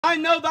I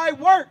know thy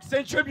works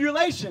and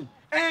tribulation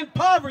and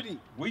poverty.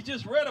 We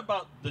just read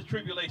about the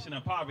tribulation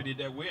and poverty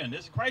that we're in.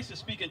 This Christ is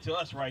speaking to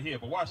us right here,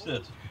 but watch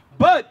this.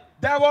 But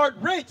thou art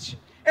rich,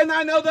 and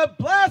I know the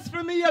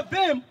blasphemy of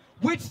them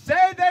which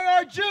say they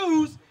are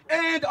Jews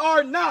and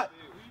are not,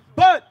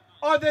 but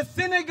are the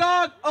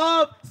synagogue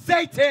of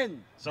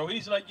Satan. So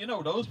he's like, you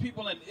know, those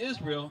people in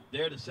Israel,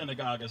 they're the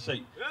synagogue of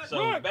Satan.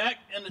 So back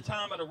in the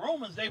time of the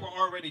Romans, they were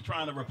already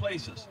trying to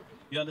replace us.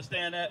 You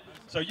understand that?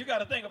 So you got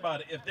to think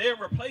about it. If they're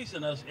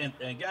replacing us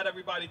and got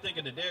everybody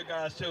thinking that they're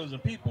God's chosen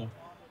people,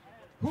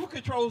 who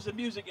controls the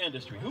music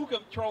industry? Who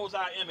controls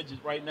our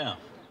images right now?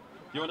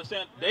 You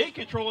understand? They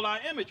control our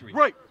imagery.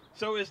 Right.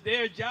 So it's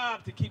their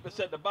job to keep us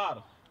at the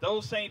bottom.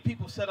 Those same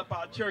people set up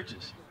our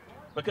churches.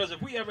 Because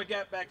if we ever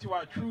got back to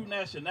our true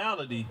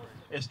nationality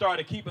and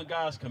started keeping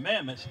God's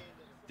commandments,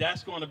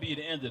 that's going to be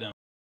the end of them.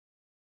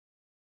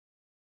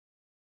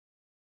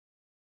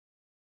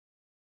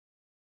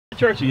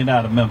 Church, or you're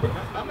not a member?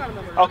 I'm not a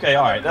member. Okay,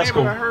 all right, that's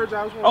cool.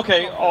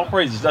 Okay, all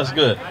praises, that's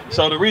good.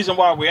 So the reason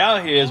why we're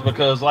out here is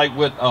because, like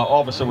what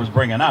officer was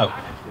bringing out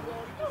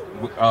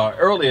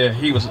earlier,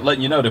 he was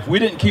letting you know that if we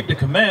didn't keep the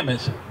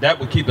commandments, that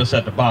would keep us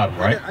at the bottom,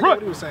 right? I get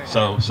what he was saying.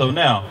 So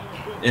now,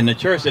 in the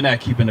church, they're not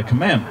keeping the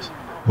commandments.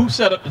 Who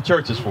set up the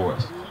churches for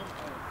us?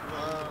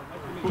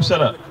 Who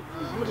set up?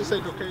 I'm gonna just say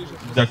Caucasian.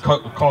 The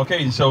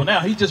Caucasian. So now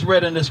he just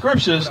read in the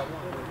scriptures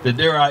that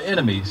they're our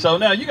enemies. So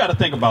now you got to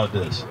think about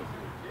this.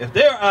 If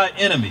they're our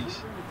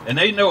enemies, and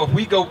they know if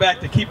we go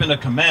back to keeping the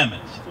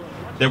commandments,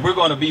 that we're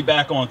going to be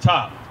back on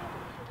top,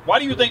 why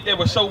do you think there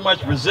was so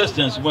much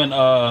resistance when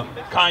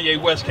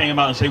Kanye West came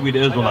out and said we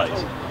the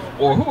Israelites?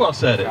 Or who else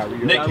said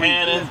it? Nick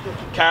Cannon,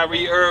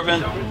 Kyrie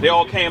Irving, they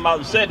all came out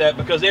and said that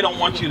because they don't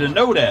want you to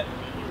know that.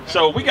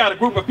 So we got a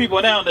group of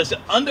people now that's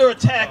under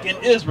attack in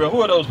Israel.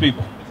 Who are those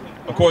people,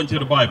 according to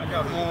the Bible?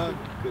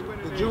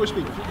 The Jewish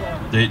people.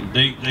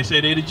 They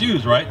say they're the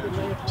Jews, right?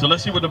 So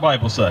let's see what the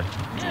Bible says.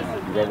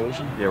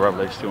 Revelation? Yeah,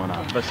 Revelation 2 and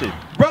 9. Let's see.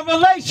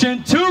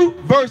 Revelation 2,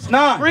 verse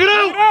 9. Read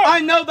it out. I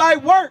know thy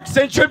works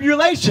and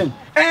tribulation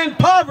and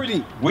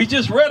poverty. We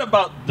just read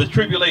about the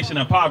tribulation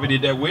and poverty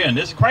that we're in.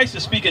 This Christ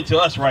is speaking to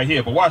us right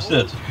here, but watch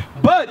this.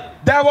 But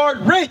thou art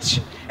rich,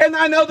 and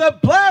I know the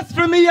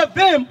blasphemy of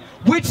them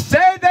which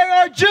say they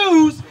are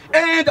Jews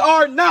and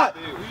are not,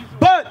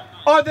 but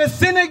are the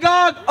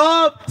synagogue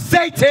of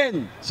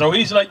Satan. So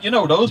he's like, you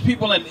know, those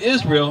people in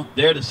Israel,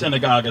 they're the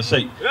synagogue of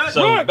Satan.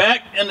 So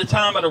back in the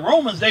time of the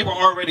Romans, they were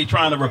already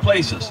trying to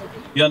replace us.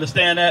 You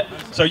understand that?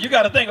 So you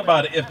got to think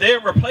about it. If they're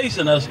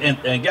replacing us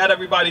and got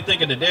everybody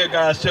thinking that they're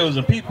God's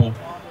chosen people,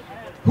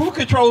 who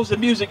controls the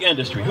music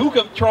industry? Who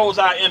controls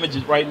our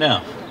images right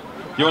now?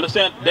 You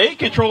understand? They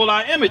control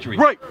our imagery.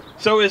 Right.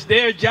 So it's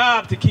their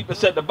job to keep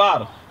us at the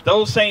bottom.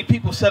 Those same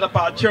people set up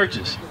our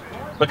churches.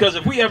 Because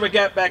if we ever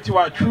got back to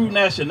our true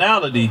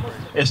nationality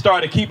and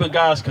started keeping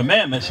God's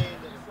commandments,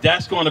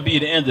 that's going to be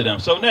the end of them.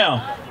 So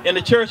now, in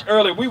the church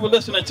earlier, we were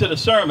listening to the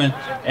sermon,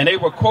 and they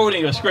were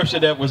quoting a scripture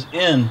that was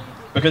in,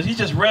 because he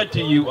just read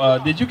to you.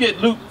 Did you get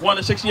Luke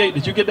 1:68?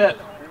 Did you get that?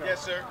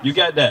 Yes, sir. You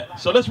got that.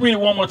 So let's read it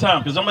one more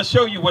time, because I'm going to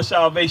show you what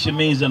salvation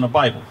means in the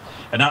Bible.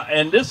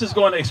 And this is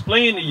going to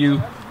explain to you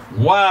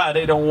why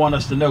they don't want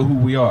us to know who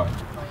we are.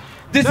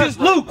 This is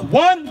Luke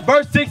 1,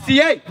 verse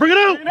 68. Bring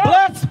it out.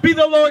 Blessed be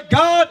the Lord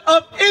God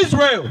of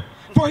Israel,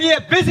 for he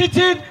hath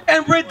visited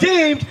and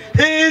redeemed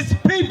his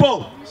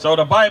people. So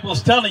the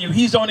Bible's telling you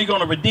he's only going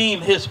to redeem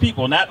his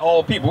people, not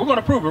all people. We're going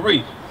to prove it.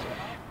 Read.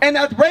 And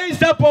hath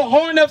raised up a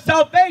horn of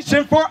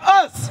salvation for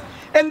us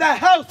in the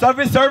house of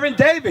his servant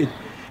David,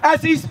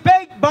 as he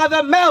spake by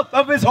the mouth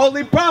of his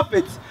holy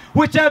prophets,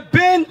 which have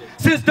been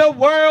since the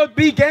world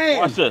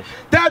began, Watch this.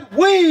 that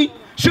we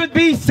should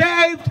be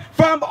saved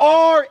from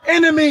our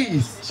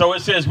enemies. So it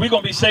says we're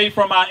going to be saved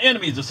from our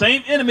enemies, the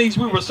same enemies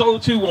we were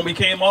sold to when we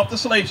came off the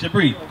slave ship.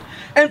 Read.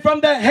 And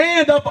from the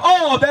hand of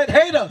all that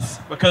hate us.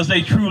 Because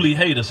they truly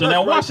hate us. So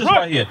now watch this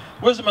right here.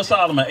 Wisdom of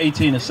Solomon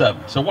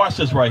 18:7. So watch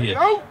this right here.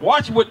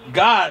 Watch what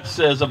God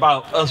says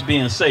about us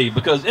being saved.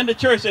 Because in the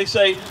church they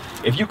say,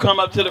 if you come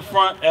up to the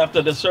front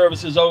after the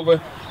service is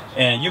over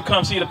and you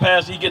come see the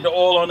pastor, he get the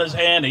oil on his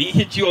hand and he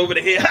hit you over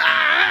the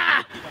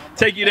head,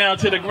 take you down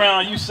to the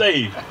ground, you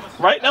saved.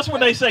 Right? That's what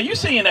they say. You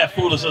seeing that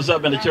foolishness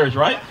up in the church,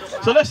 right?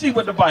 So let's see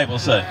what the Bible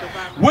says.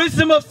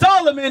 Wisdom of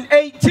Solomon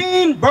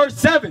 18, verse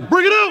 7.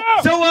 Bring it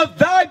out. So of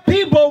thy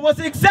people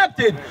was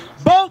accepted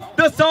both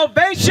the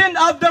salvation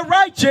of the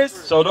righteous.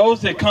 So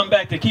those that come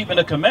back to keeping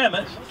the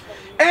commandments.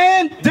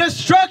 And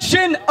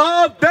destruction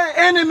of the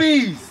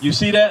enemies. You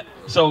see that?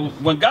 So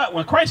when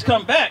Christ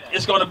come back,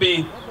 it's going to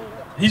be,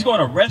 he's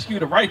going to rescue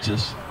the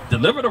righteous,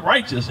 deliver the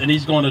righteous, and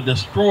he's going to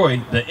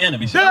destroy the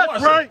enemies.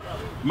 That's right.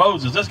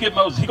 Moses, let's get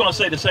Moses. He's going to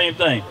say the same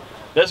thing.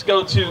 Let's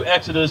go to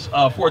Exodus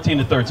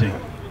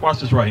 14-13. Watch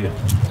this right here.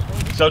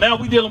 So now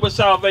we're dealing with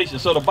salvation.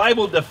 So the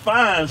Bible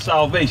defines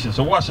salvation.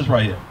 So watch this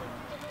right here.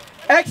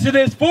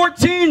 Exodus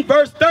 14,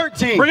 verse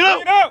 13. Bring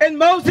it out. And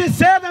Moses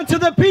said unto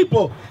the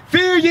people,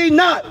 fear ye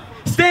not,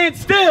 stand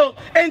still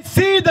and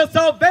see the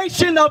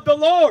salvation of the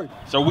Lord.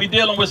 So we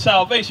dealing with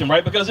salvation,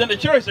 right? Because in the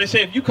church, they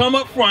say if you come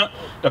up front,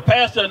 the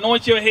pastor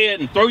anoints your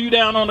head and throw you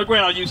down on the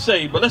ground, you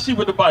saved. But let's see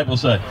what the Bible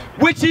says.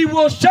 Which he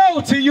will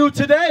show to you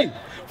today.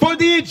 For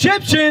the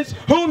Egyptians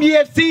whom ye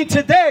have seen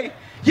today,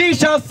 ye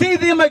shall see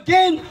them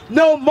again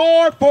no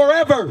more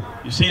forever.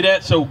 You see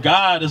that? So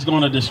God is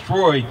going to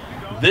destroy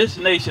this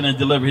nation and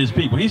deliver his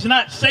people. He's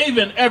not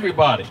saving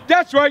everybody.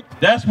 That's right.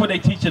 That's what they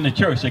teach in the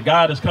church, that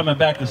God is coming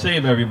back to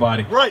save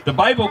everybody. Right. The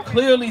Bible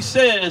clearly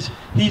says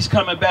he's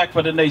coming back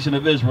for the nation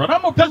of Israel. And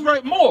I'm going to prove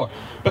it more.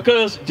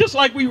 Because just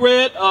like we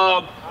read,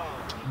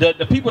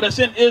 the people that's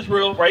in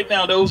Israel right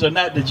now, those are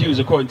not the Jews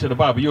according to the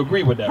Bible. You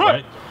agree with that,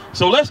 right?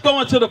 So let's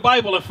go into the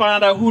Bible and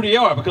find out who they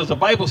are, because the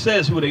Bible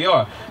says who they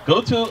are.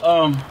 Go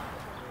to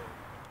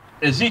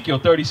Ezekiel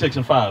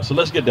 36:5. So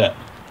let's get that.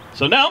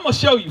 So now I'm going to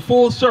show you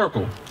full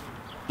circle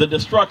the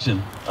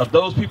destruction of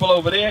those people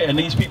over there and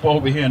these people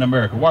over here in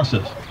America. Watch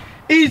this.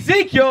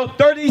 Ezekiel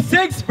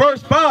 36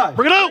 verse 5.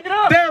 Bring it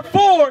up.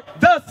 Therefore,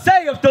 thus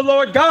saith the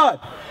Lord God,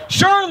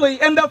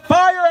 surely in the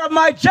fire of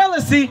my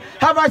jealousy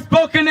have I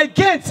spoken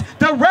against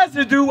the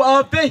residue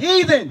of the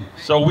heathen.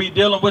 So we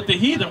dealing with the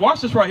heathen.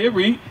 Watch this right here,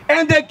 read.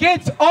 And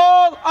against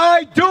all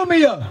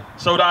Idumea.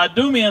 So the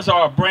Idumeans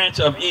are a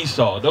branch of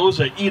Esau. Those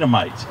are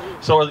Edomites.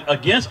 So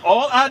against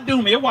all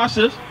Idumea, watch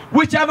this.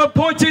 Which have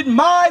appointed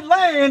my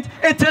land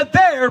into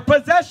their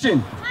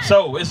possession.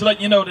 So it's like,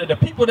 you know, that the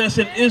people that's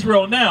in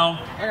Israel now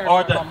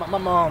are the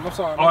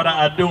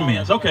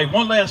Idumeans. Okay,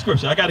 one last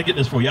scripture. I got to get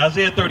this for you.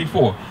 Isaiah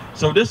 34.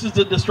 So this is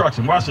the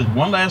destruction. Watch this.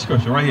 One last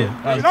scripture right here.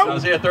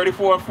 Isaiah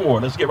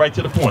 34:4. Let's get right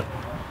to the point.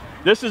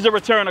 This is the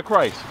return of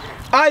Christ.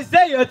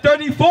 Isaiah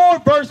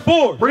 34 verse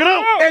 4. Bring it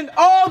out. And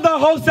all the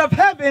hosts of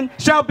heaven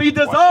shall be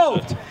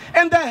dissolved,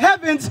 and the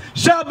heavens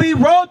shall be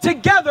rolled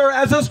together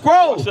as a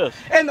scroll,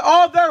 and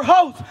all their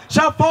hosts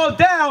shall fall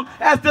down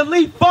as the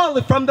leaf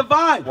falleth from the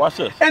vine,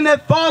 and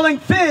the falling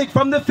fig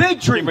from the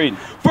fig tree.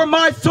 For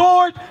my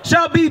sword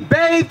shall be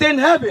bathed in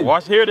heaven.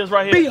 Watch, here it is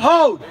right here.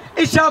 Behold,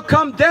 it shall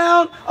come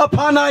down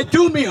upon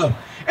Idumea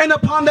and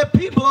upon the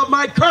people of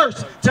my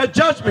curse to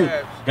judgment.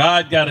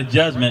 God got a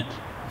judgment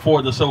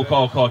for the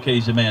so-called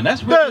Caucasian man.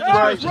 That's really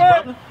right,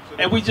 brother.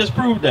 And we just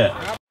proved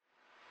that.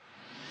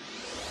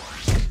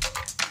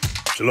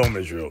 Shalom,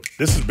 Israel.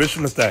 This is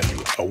Bishop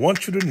Nathaniel. I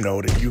want you to know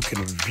that you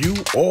can view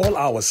all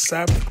our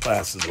Sabbath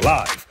classes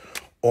live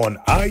on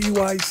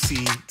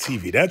IUIC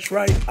TV. That's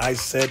right, I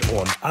said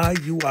on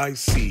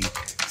IUIC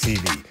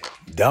TV.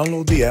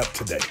 Download the app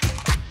today.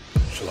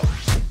 Shalom.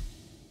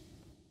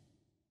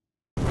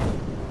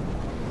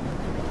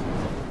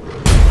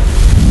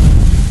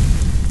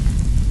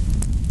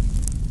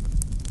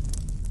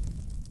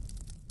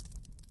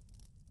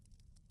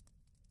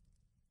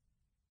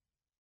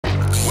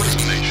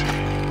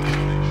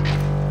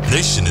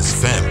 Nation is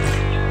family.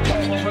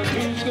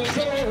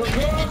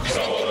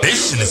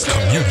 Nation is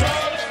community.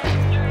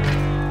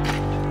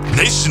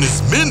 Nation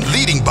is men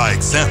leading by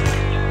example.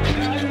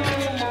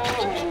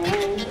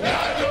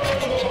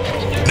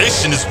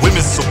 Nation is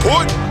women's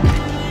support.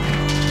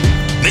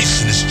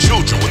 Nation is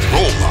children with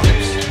role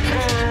models.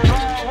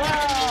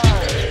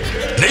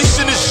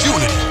 Nation is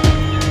unity.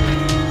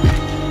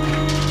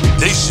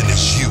 Nation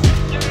is you.